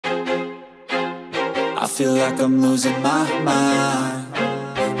I feel like I'm losing my mind.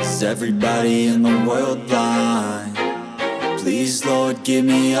 Is everybody in the world blind? Please, Lord, give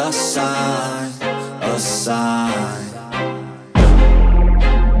me a sign, a sign.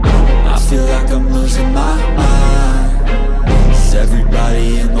 I feel like I'm losing my mind. Is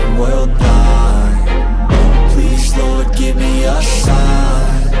everybody in the world blind? Please, Lord, give me a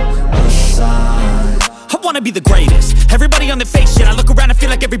sign, a sign. I wanna be the greatest. Everybody on the fake shit. I look around and feel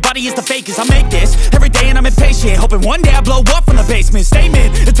like everybody is the fakest. I make this every day and I'm impatient, hoping one day I blow up from the basement.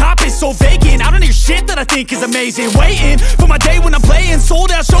 Statement, the top is so vacant. I don't hear shit that I think is amazing. Waiting for my day when I'm playing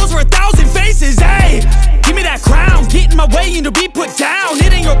sold out shows for 1,000 faces. Hey, give me that crown, get in my way and to be put down.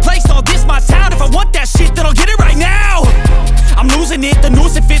 It ain't your place, all this my town. If I want that shit, then I'll get it right now. I'm losing it, the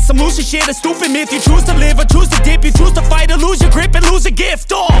noose it fits. I'm losing shit, a stupid myth. You choose to live or choose to dip. You choose to fight or lose your grip and lose a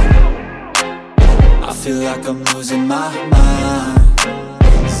gift. I feel like I'm losing my mind.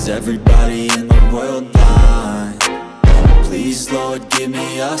 Is everybody in the world blind? Please, Lord, give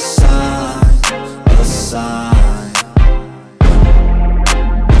me a sign, a sign.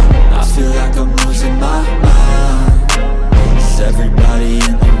 I feel like I'm losing my mind. Is everybody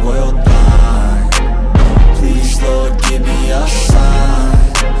in the world blind? Please, Lord, give me a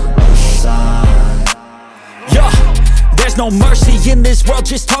sign, a sign. Yeah. There's no mercy in this world,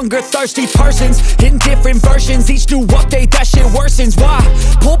 just hunger-thirsty persons in different versions. Each new update, that shit worsens. Why?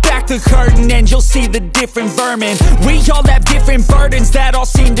 Pull back the curtain and you'll see the different vermin. We all have different burdens that all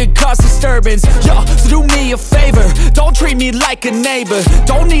seem to cause disturbance. Yo, so do me a favor, don't treat me like a neighbor.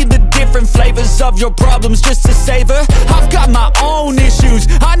 Don't need the different flavors of your problems just to savor. I've got my own issues,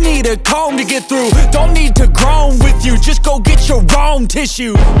 I need a comb to get through. Don't need to groan with you, just go get your own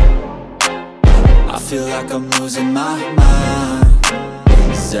tissue. I feel like I'm losing my mind.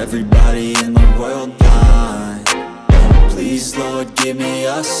 Is everybody in the world blind? Please, Lord, give me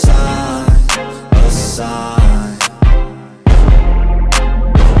a sign, a sign.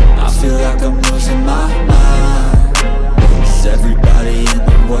 I feel like I'm losing my mind. Is everybody in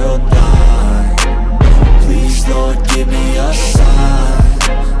the world blind? Please, Lord, give me a sign,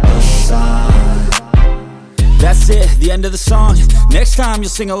 a sign. That's it, the end of the song. Next time you'll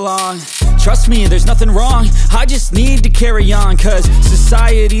sing along. Trust me, there's nothing wrong. I just need to carry on, cause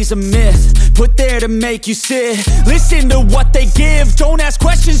society's a myth put there to make you sit. Listen to what they give. Don't ask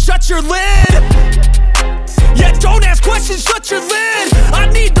questions, shut your lid. Yeah, don't ask questions, shut your lid. I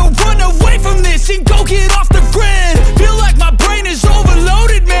need to run away from this and go get off the grid. Feel like my brain is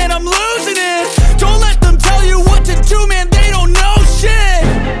overloaded, man, I'm losing it. Don't let them tell you what to do, man, they don't know shit.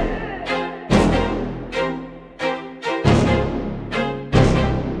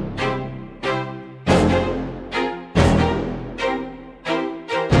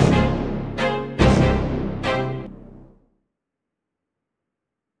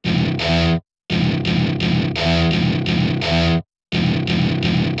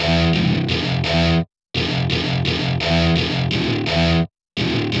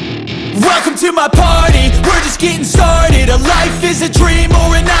 Welcome to my party, we're just getting started. A life is a dream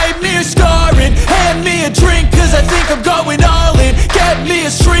or a nightmare scarring. Hand me a drink cause I think I'm going all in. Get me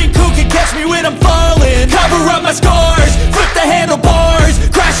a shrink who can catch me when I'm falling. Cover up my scars, flip the handlebars.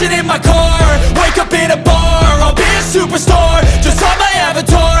 Crashing in my car, wake up in a bar. I'll be a superstar, just on my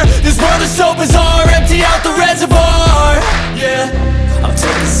avatar. This world is so bizarre, empty out the reservoir. Yeah, I'm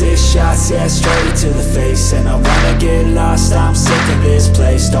taking 6 shots, yeah, straight to the face. And I wanna get lost, I'm sick of this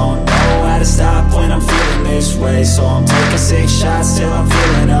place. Don't know how to stop when I'm feeling this way. So I'm taking 6 shots till I'm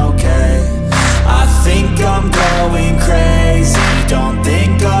feeling okay. I think I'm going crazy, don't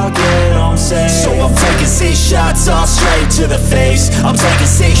think I'll get home safe. So I'm taking 6 shots, all straight to the face. I'm taking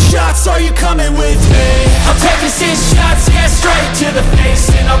 6 shots, are you coming with me? I'm taking 6 shots, yeah, straight to the face.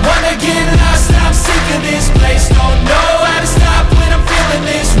 And I wanna get lost, I'm sick of this place. Don't know how to stop when I'm feeling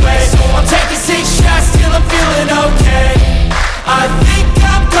this way. So I'm taking 6 shots till I'm feeling okay. I think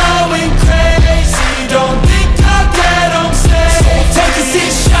I'm going crazy, don't think I'll get home safe. So I'm taking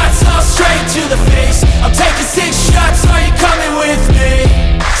 6 shots, all straight to the face. I'm taking 6 shots, are you coming with me?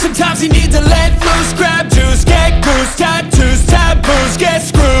 Sometimes you need to let loose, grab juice, get goose, tattoos, taboos, get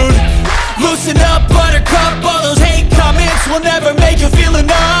screwed. Loosen up, buttercup, all those hate comments will never make you feel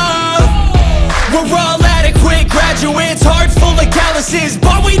enough. We're all adequate graduates, heart full of calluses,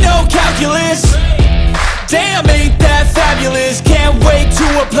 but we know calculus. Damn, ain't that fabulous? Can't wait to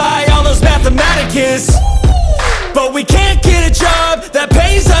apply all those mathematicus. But we can't get a job that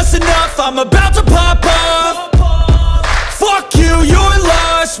pays us enough. I'm about to pop off. Fuck you, you're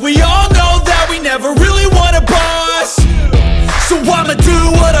lost. We all know that we never really want a boss. So I'ma do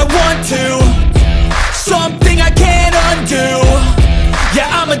what I want to, something I can't undo. Yeah,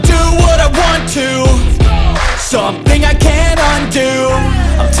 I'ma do what I want to. something I can't undo.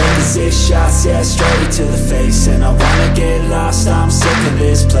 I'm taking 6 shots, yeah, straight to the face. And I wanna get lost, I'm sick of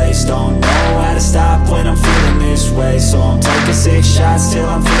this place. Don't know how to stop when I'm feeling this way. So I'm taking 6 shots till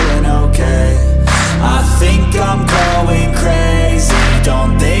I'm feeling okay. I think I'm going crazy,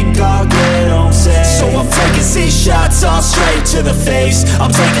 don't think I'll get home safe. So I'm taking 6 shots, all straight to the face. I'm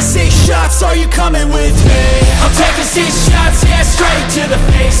taking 6 shots, are you coming with me? I'm taking 6 shots, yeah, straight to the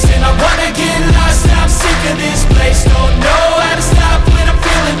face. And I wanna get lost, I'm sick of this place. Don't know how to stop when I'm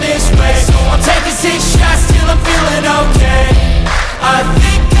feeling this way. So I'm taking 6 shots till I'm feeling okay. I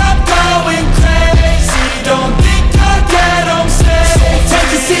think I'm going crazy, don't think I'll get home safe. So I'm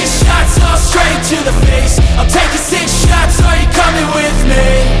taking 6 shots, all straight to the face. I'm taking 6 shots, are you coming with me?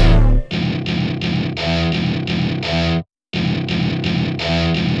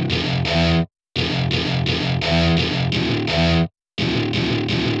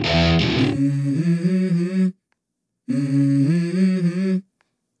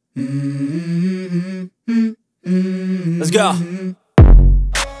 Let's go.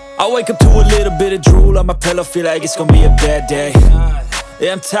 I wake up to a little bit of drool on my pillow, feel like it's gonna be a bad day.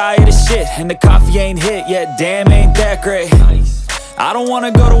 Yeah, I'm tired of shit, and the coffee ain't hit yet, damn, ain't that great. I don't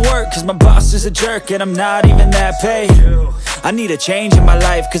wanna go to work, cause my boss is a jerk, and I'm not even that paid. I need a change in my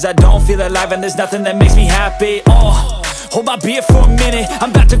life, cause I don't feel alive, and there's nothing that makes me happy. Hold my beer for a minute,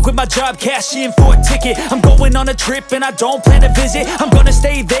 I'm about to quit my job, cash in for a ticket. I'm going on a trip and I don't plan to visit. I'm gonna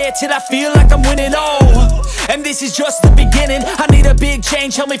stay there till I feel like I'm winning, and this is just the beginning. I need a big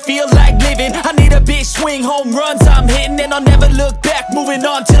change, help me feel like living. I need a big swing, home runs I'm hitting. And I'll never look back, moving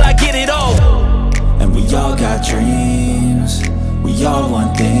on till I get it all. And we all got dreams, we all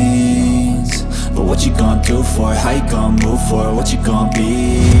want things. But what you gonna do for it? How you gonna move for it? What you gonna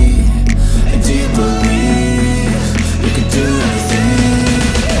be? And do you believe you can do anything?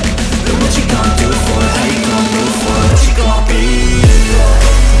 But what you gonna do for it? How you gonna move for it? What you gonna be?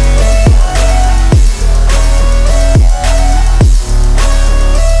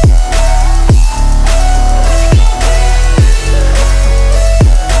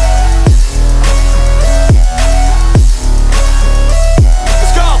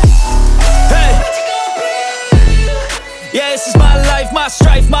 My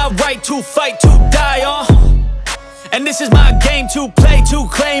strife, my right to fight, to die on. And this is my game to play, to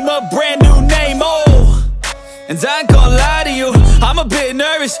claim a brand new name, And I ain't gonna lie to you, I'm a bit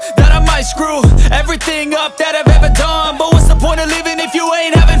nervous that I might screw everything up that I've ever done. But what's the point of living if you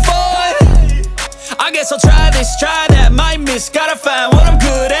ain't having fun? I guess I'll try this, try that, might miss, gotta find what I'm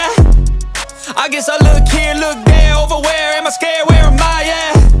good at. I guess I look here, look there, over where am I scared, where am I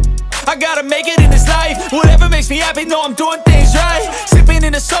at? I gotta make it in this life, whatever makes me happy, know I'm doing things right. Sipping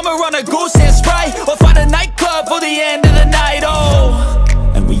in the summer on a goose and Sprite, or find a nightclub for the end of the night,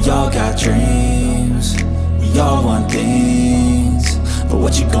 And we all got dreams, we all want things. But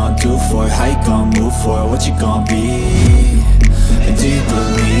what you gonna do for it? How you gonna move for it? What you gonna be? And do you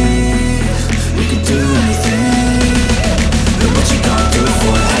believe you can do anything? But what you gonna do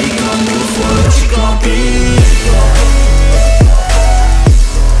for it? How you gonna move for it? What you gonna be?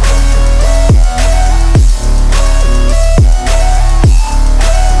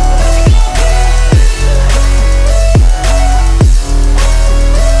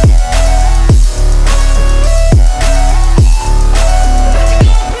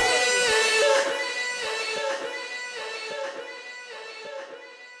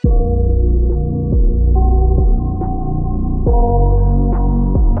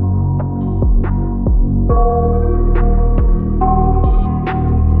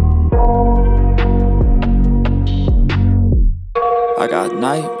 I got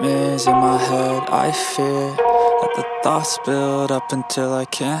nightmares in my head, I fear that the thoughts build up until I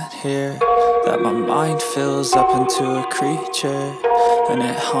can't hear, that my mind fills up into a creature, and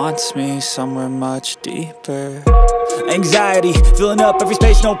it haunts me somewhere much deeper. Anxiety, filling up every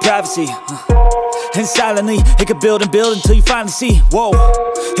space, no privacy. And silently, it could build and build until you finally see, whoa,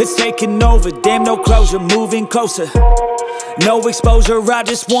 it's taking over, damn, no closure, moving closer. No exposure, I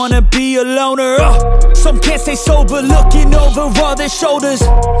just wanna be a loner. Some can't stay sober, looking over all their shoulders,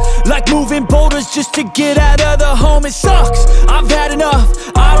 like moving boulders just to get out of the home. It sucks, I've had enough,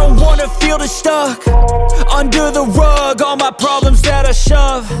 I don't wanna feel the stuck under the rug, all my problems that I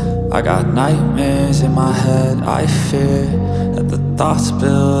shove. I got nightmares in my head, I fear that the thoughts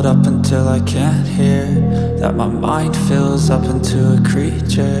build up until I can't hear, that my mind fills up into a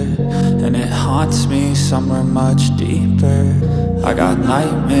creature, and it haunts me somewhere much deeper. I got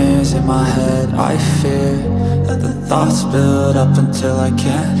nightmares in my head, I fear that the thoughts build up until I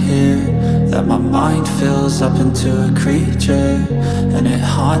can't hear, that my mind fills up into a creature, and it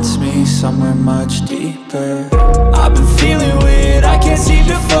haunts me somewhere much deeper. I've been feeling weird, I can't seem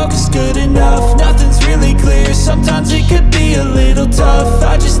to focus good enough. Nothing's really clear, sometimes it could be a little tough.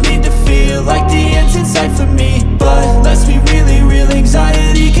 I just need to feel like the end's in sight for me, but let's be really real,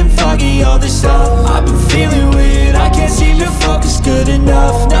 anxiety can foggy all this stuff. I've been feeling weird, I can't seem to focus good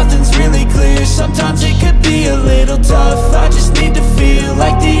enough. Nothing's really clear, sometimes it could be a little tough. I just need to feel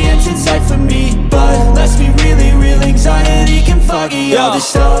like the end's in sight for me, but let's be really real, anxiety can foggy all this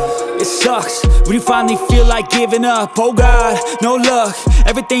stuff. It sucks when you finally feel like giving up. Oh God, no luck,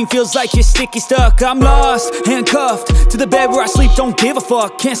 everything feels like you're sticky stuck. I'm lost, handcuffed to the bed where I sleep, don't give a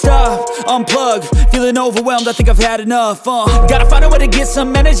fuck. Can't stop, unplug, feeling overwhelmed, I think I've had enough. Gotta find a way to get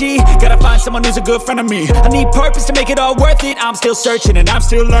some energy, gotta find someone who's a good friend of me. I need purpose to make it all worth it, I'm still searching and I'm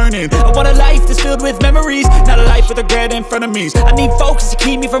still learning. I want a life that's filled with memories, not a life with regret in front of me. I need focus to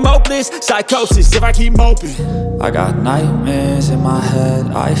keep me from hopeless psychosis if I keep moping. I got nightmares in my head,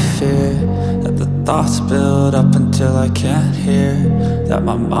 I fear that the thoughts build up until I can't hear, that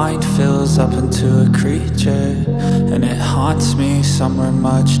my mind fills up into a creature, and it haunts me somewhere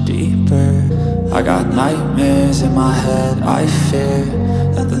much deeper. I got nightmares in my head, I fear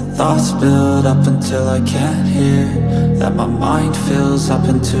that the thoughts build up until I can't hear, that my mind fills up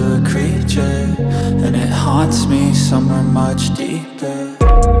into a creature, and it haunts me somewhere much deeper.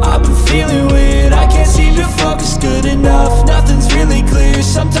 I've been feeling weird, I can't seem to focus good enough. Nothing's really clear,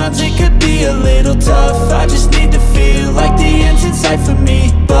 sometimes it could be a little tough. I just need to feel like the end's in sight for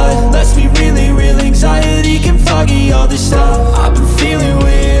me, but let's be really real, anxiety can foggy all this stuff. I've been feeling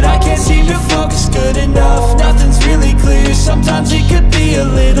weird, I can't seem to focus good enough. Nothing's really clear, sometimes it could be a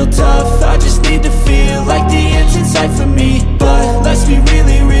little tough. I just need to feel like the end's in sight for me, but let's be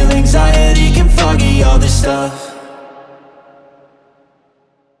really real, anxiety can foggy all this stuff.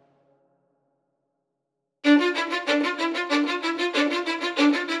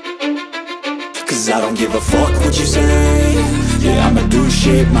 Cause I don't give a fuck what you say. Yeah, I'ma do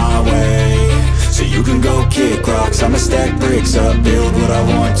shit my way. So you can go kick rocks, I'ma stack bricks up, build what I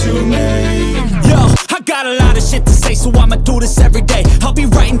want to make. Yo, I got a lot of shit to say, so I'ma do this every day. I'll be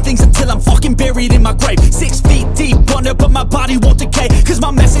writing things until I'm fucking buried in my grave. 6 feet deep under, but my body won't decay. Cause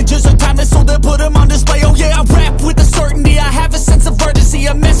my messages are timeless, so they'll put them on display. Oh yeah, I rap with a certainty, I have a sense of urgency.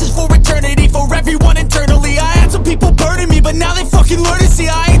 A message for eternity, for everyone internally. I had some people burning me, but now they fucking learn to see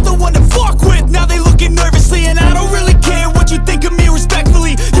I ain't the one to fuck with. Now they looking nervously, and I don't really care what you think of me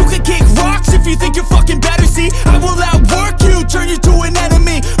respectfully. You can kick rocks if you think you're fucking better, see. I will outwork you, turn you to an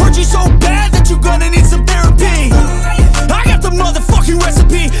enemy. Hurt you so bad that you're gonna need some therapy. I got the motherfucking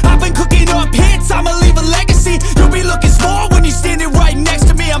recipe, I've been cooking up hits, I'ma leave a legacy. You'll be looking small when you're standing right next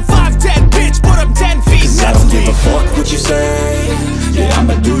to me. I'm 5'10", bitch, but I'm 10 feet. Cause I don't give a fuck what you say. Yeah,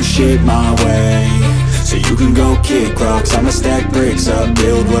 I'ma do shit my way. So you can go kick rocks, I'ma stack bricks up,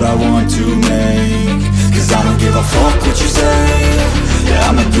 build what I want to make. Cause I don't give a fuck what you say. Yeah,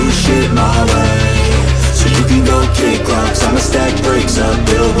 I'ma do shit my way. So you can go kick rocks, I'ma stack bricks up,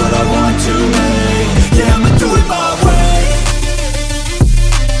 build what I want to make. Yeah, I'ma do it my way.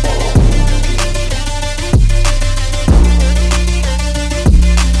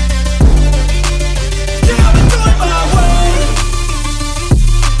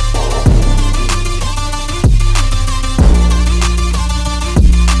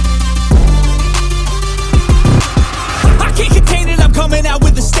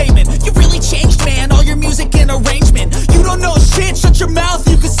 Music and arrangement, you don't know shit, shut your mouth,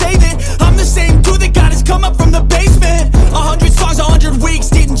 you can save it. I'm the same dude that got his come up from the basement. 100 songs, 100 weeks,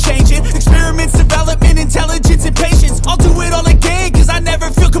 didn't change it. Experiments, development, intelligence, and patience. I'll do it all again, cause I never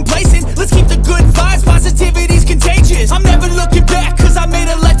feel complacent. Let's keep the good vibes, positivity's contagious. I'm never looking back, cause I made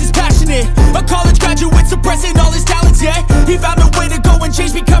a life that's passionate. A college graduate suppressing all his talents, yeah. He found a way to go and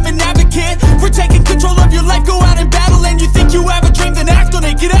change, become an advocate for taking control of your life, go out and battle. And you think you have a dream, then act on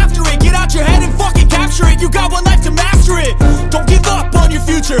it. Get after it, get out your head and fucking capture it. You got one life to master it. Don't give up on your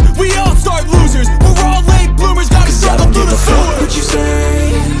future, we all start losers. We're all late bloomers, gotta struggle through the sewer. Cause I don't give a fuck what you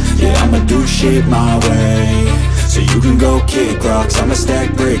say. Yeah, I'ma do shit my way. So you can go kick rocks, I'ma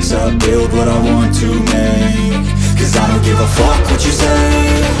stack bricks up, build what I want to make. Cause I don't give a fuck what you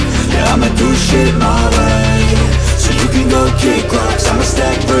say. Yeah, I'ma do shit my way. So you can go kick rocks, I'ma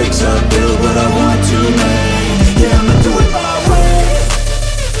stack bricks up, build what I want to make. Yeah, I'ma do it my way.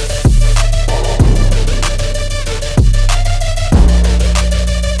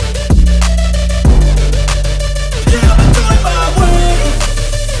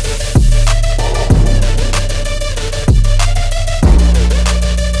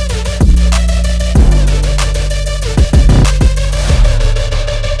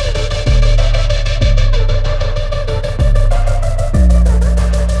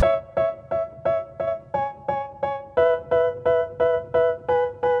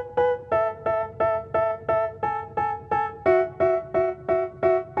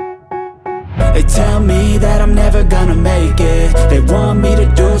 gonna make it. They want me to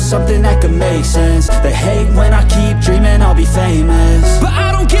do something that could make sense. They hate when I keep dreaming I'll be famous, but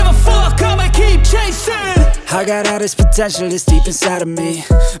I don't give a fuck, I'ma keep chasing. I got all this potential that's deep inside of me,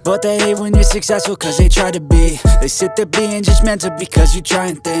 but they hate when you're successful cause they try to be. They sit there being judgmental because you're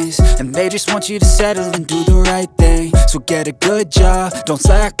trying things, and they just want you to settle and do the right thing. So get a good job, don't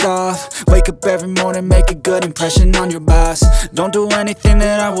slack off. Wake up every morning, make a good impression on your boss. Don't do anything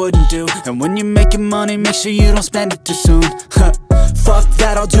that I wouldn't do, and when you're making money, make sure you don't spend it too soon. Fuck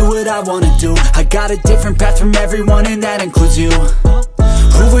that, I'll do what I wanna do. I got a different path from everyone and that includes you.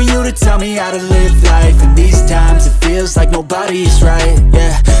 Who are you to tell me how to live life? In these times it feels like nobody's right,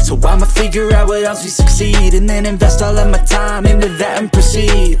 yeah. So I'ma figure out what else we succeed, and then invest all of my time into that and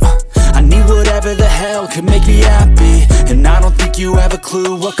proceed. I need whatever the hell could make me happy, and I don't think you have a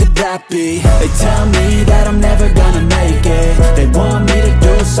clue what could that be. They tell me that I'm never gonna make it. They want me to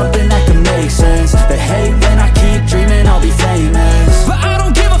do something that can make sense. They hate when I keep dreaming I'll be famous, but I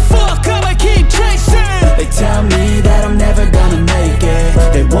don't give a fuck, I'ma keep chasing. They tell me that I'm never gonna make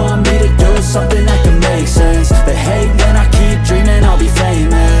it. They want me to do something that can make sense. They hate when I keep dreaming I'll be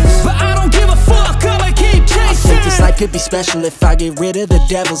famous, but I don't give a fuck, I'ma keep chasing. I think this life could be special if I get rid of the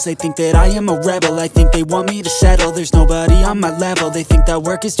devils. They think that I am a rebel, I think they want me to settle. There's nobody on my level. They think that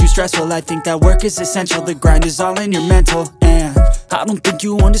work is too stressful, I think that work is essential. The grind is all in your mental, and I don't think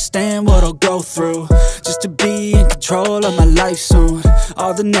you understand what I'll go through just to be in control of my life soon.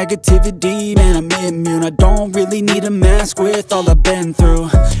 All the negativity, man, I'm immune. I don't really need a mask with all I've been through.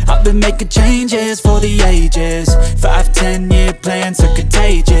 I've been making changes for the ages. 5-10 year plans are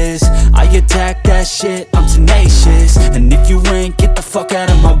contagious. I attack that shit, I'm tenacious. And if you ain't, get the fuck out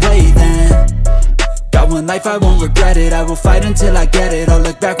of my way then. Got one life, I won't regret it. I will fight until I get it. I'll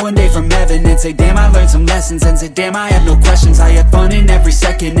look back one day from heaven and say, damn, I learned some lessons. And say, damn, I have no questions. I had fun in every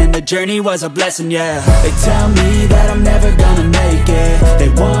second, and the journey was a blessing, yeah. They tell me that I'm never gonna make it. They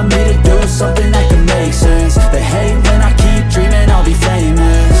want me to do something that can make sense. They hate when I keep dreaming I'll be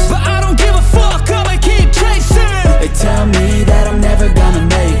famous, but I don't give a fuck, I'ma keep chasing. They tell me that I'm never gonna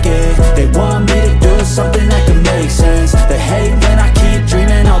make it. They want me to do something that can make sense. They hate when I keep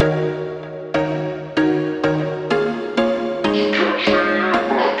dreaming I'll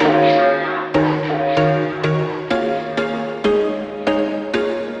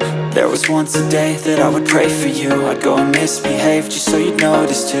There was once a day that I would pray for you. I'd go and misbehave just so you'd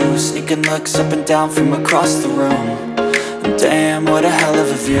notice too. Sneaking looks up and down from across the room, and damn, what a hell of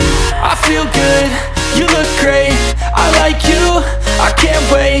a view. I feel good, you look great, I like you, I can't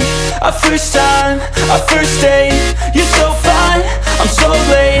wait. A first time, a first date, you're so fine, I'm so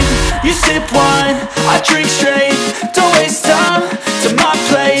late. You sip wine, I drink straight. Don't waste time to my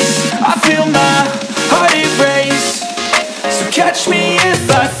place. I feel my heart erase. So catch me if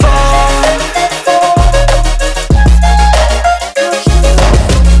I fall.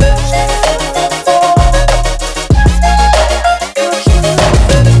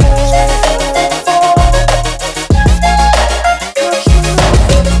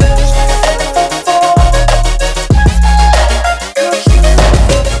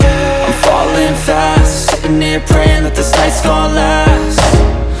 Praying that this night's gonna last.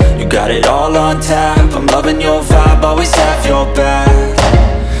 You got it all on tap, I'm loving your vibe, always have your back.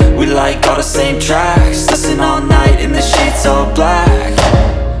 We like all the same tracks, listen all night in the sheets all black.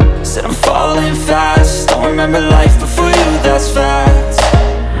 Said I'm falling fast, don't remember life before you, that's fact.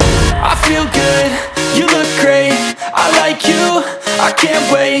 I feel good, you look great, I like you, I can't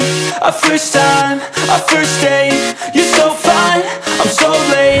wait. A first time, a first date, you're so fine, I'm so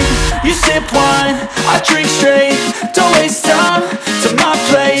late. You sip wine, I drink straight. Don't waste time to my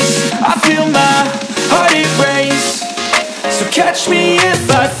place. I feel my heart erase. So catch me if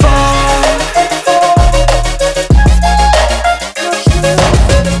I fall.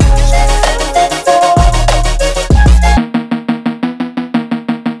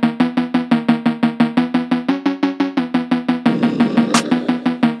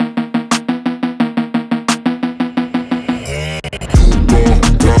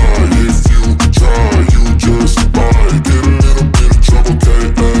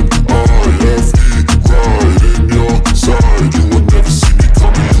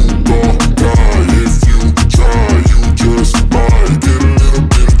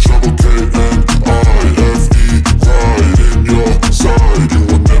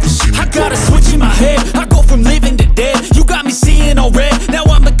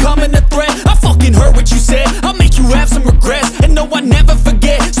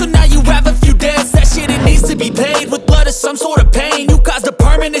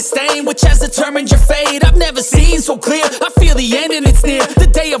 Which has determined your fate. I've never seen so clear, I feel the end and it's near. The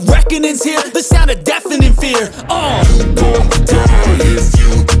day day of reckoning's here, the sound of deafening fear. You gon' die if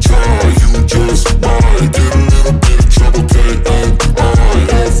you try, you just might get a little bit of trouble, K-A-I-F-E,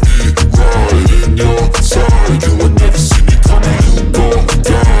 right in your side, you will never see me coming. You gon'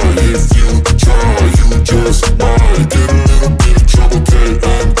 die if you try, you just might get a little bit of trouble,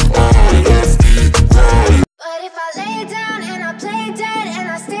 K-A-I-F-E, right. But if I lay down and I play dead and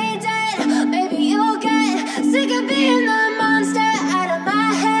I stay dead, maybe you'll get sick of being the monster out of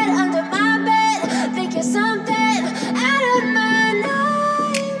my head, under my bed. Think you're something out of my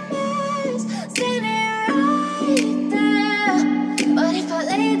nightmares, standing right there. But if I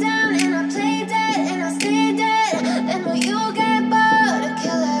lay down and I play dead and I stay dead, then will you get bored of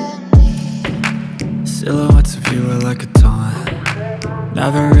killing me? Silhouettes of you are like a taunt.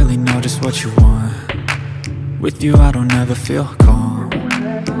 Never really know just what you want. With you I don't ever feel calm.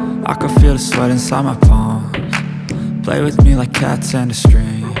 I can feel the sweat inside my palms. Play with me like cats and a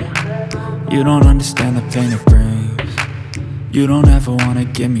string. You don't understand the pain it brings. You don't ever wanna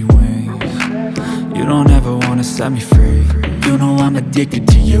give me wings. You don't ever wanna set me free. You know I'm addicted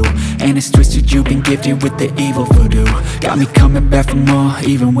to you, and it's twisted, you've been gifted with the evil voodoo. Got me coming back for more,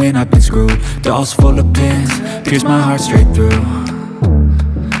 even when I've been screwed. Dolls full of pins, pierce my heart straight through.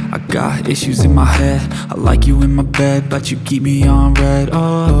 I got issues in my head, I like you in my bed, but you keep me on red.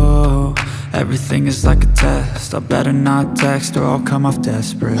 Oh, everything is like a test, I better not text or I'll come off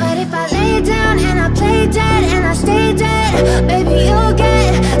desperate. But if I lay down and I play dead and I stay dead, maybe you'll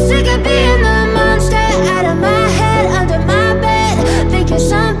get sick of being the monster out of my head, under my bed. Think you're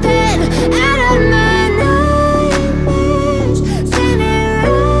something out of my nightmares, standing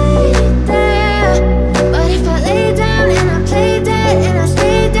right there. But if I lay down and I play dead and I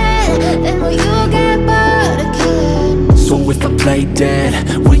stay dead, then will you get bored of killing me? So if I play dead,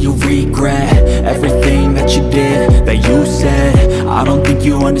 will you regret everything that you did, that you said? I don't think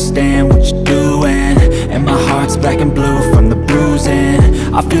you understand what you're doing, and my heart's black and blue from the bruising.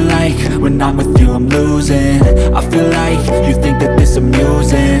 I feel like when I'm with you I'm losing. I feel like you think that this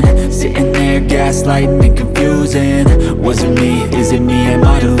amusing, sitting there gaslighting and confusing. Was it me? Is it me? Am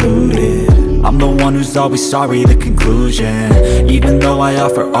I deluded? I'm the one who's always sorry, the conclusion. Even though I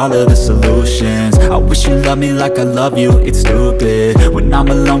offer all of the solutions, I wish you loved me like I love you, it's stupid. When I'm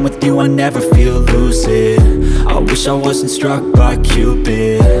alone with you I never feel lucid. I wish I wasn't struck by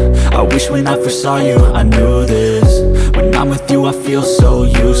Cupid. I wish when I first saw you I knew this. When I'm with you I feel so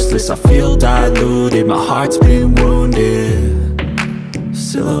useless, I feel diluted, my heart's been wounded.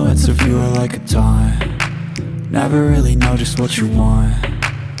 Silhouettes of you are like a taunt. Never really know just what you want.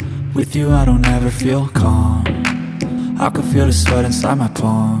 With you I don't ever feel calm. I can feel the sweat inside my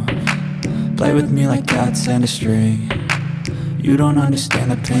palms. Play with me like cats and a string. You don't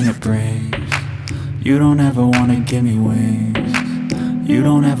understand the pain it brings. You don't ever wanna give me wings. You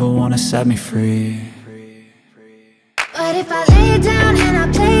don't ever wanna set me free. But if I lay down